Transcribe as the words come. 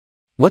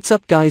What's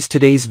up guys,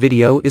 today's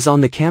video is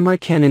on the Camara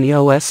Canon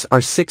EOS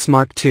R6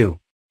 Mark II.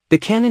 The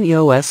Canon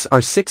EOS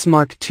R6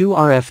 Mark II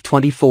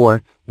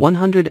RF24,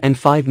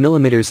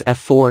 105mm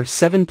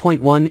f4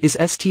 7.1 is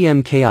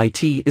STM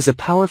KIT is a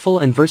powerful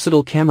and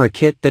versatile camera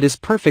kit that is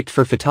perfect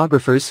for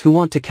photographers who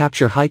want to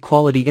capture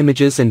high-quality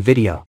images and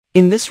video.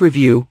 In this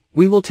review,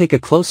 we will take a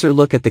closer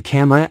look at the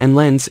camera and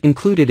lens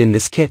included in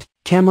this kit.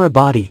 Camera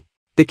body.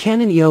 The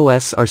Canon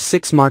EOS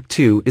R6 Mark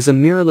II is a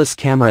mirrorless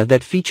camera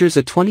that features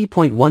a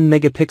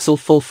 20.1-megapixel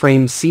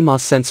full-frame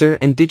CMOS sensor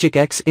and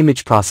DigicX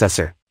image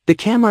processor. The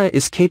camera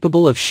is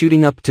capable of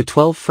shooting up to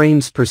 12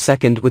 frames per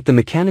second with the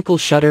mechanical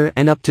shutter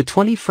and up to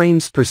 20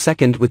 frames per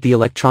second with the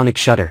electronic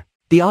shutter.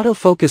 The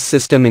autofocus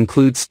system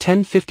includes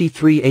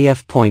 1053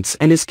 AF points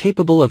and is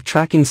capable of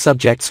tracking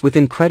subjects with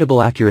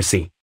incredible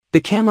accuracy. The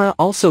camera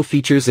also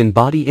features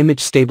in-body image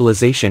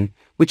stabilization,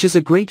 which is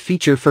a great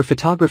feature for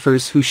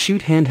photographers who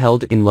shoot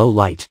handheld in low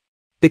light.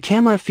 The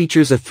camera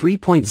features a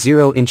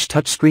 3.0-inch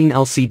touchscreen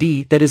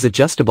LCD that is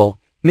adjustable,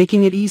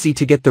 making it easy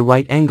to get the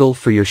right angle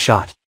for your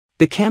shot.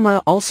 The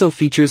camera also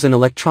features an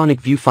electronic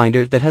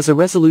viewfinder that has a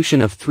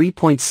resolution of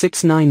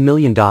 3.69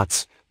 million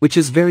dots, which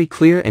is very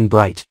clear and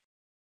bright.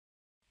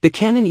 The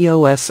Canon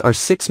EOS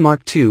R6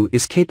 Mark II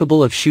is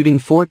capable of shooting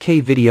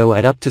 4K video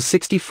at up to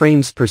 60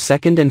 frames per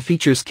second and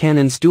features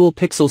Canon's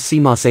dual-pixel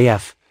CMOS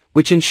AF,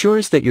 which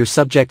ensures that your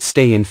subjects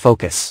stay in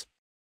focus.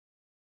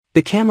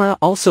 The camera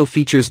also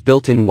features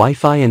built-in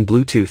Wi-Fi and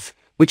Bluetooth,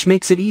 which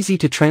makes it easy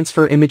to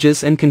transfer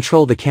images and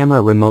control the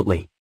camera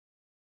remotely.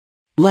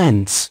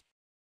 Lens.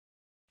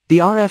 The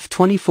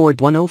RF24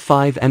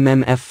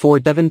 105mm f4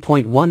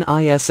 7.1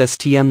 IS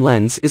STM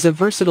lens is a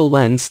versatile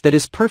lens that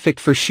is perfect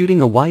for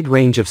shooting a wide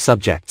range of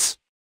subjects.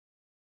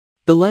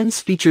 The lens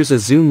features a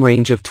zoom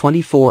range of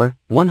 24,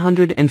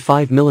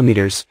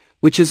 105mm,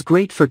 which is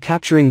great for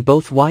capturing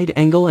both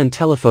wide-angle and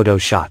telephoto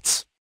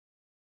shots.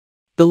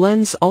 The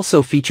lens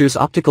also features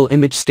optical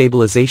image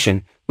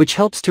stabilization, which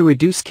helps to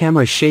reduce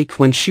camera shake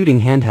when shooting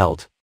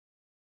handheld.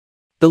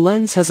 The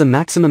lens has a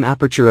maximum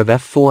aperture of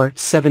f4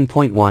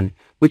 7.1,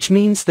 which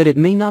means that it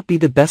may not be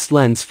the best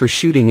lens for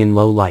shooting in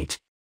low light.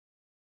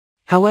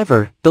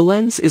 However, the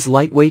lens is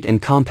lightweight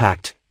and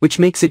compact, which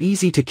makes it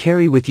easy to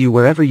carry with you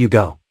wherever you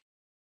go.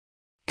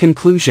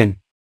 Conclusion.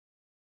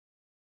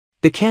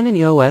 The Canon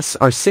EOS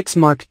R6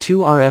 Mark II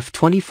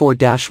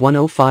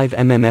RF24-105mm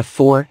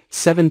f4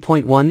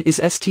 7.1 is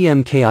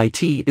STM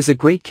KIT is a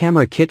great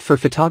camera kit for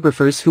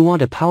photographers who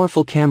want a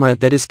powerful camera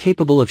that is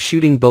capable of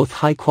shooting both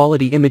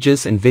high-quality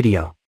images and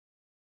video.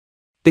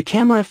 The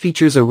camera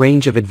features a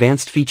range of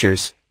advanced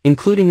features,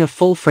 including a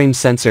full-frame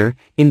sensor,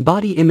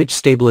 in-body image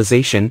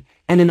stabilization,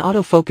 and an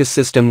autofocus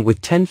system with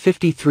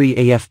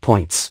 1053 AF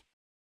points.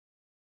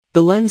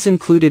 The lens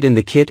included in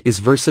the kit is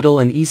versatile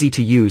and easy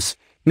to use,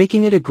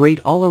 making it a great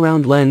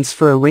all-around lens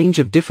for a range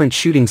of different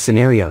shooting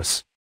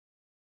scenarios.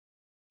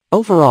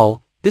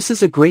 Overall, this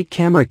is a great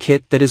camera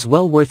kit that is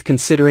well worth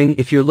considering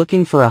if you're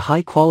looking for a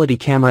high-quality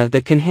camera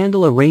that can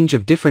handle a range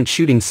of different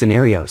shooting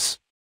scenarios.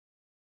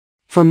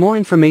 For more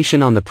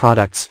information on the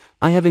products,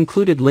 I have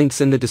included links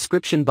in the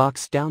description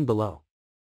box down below.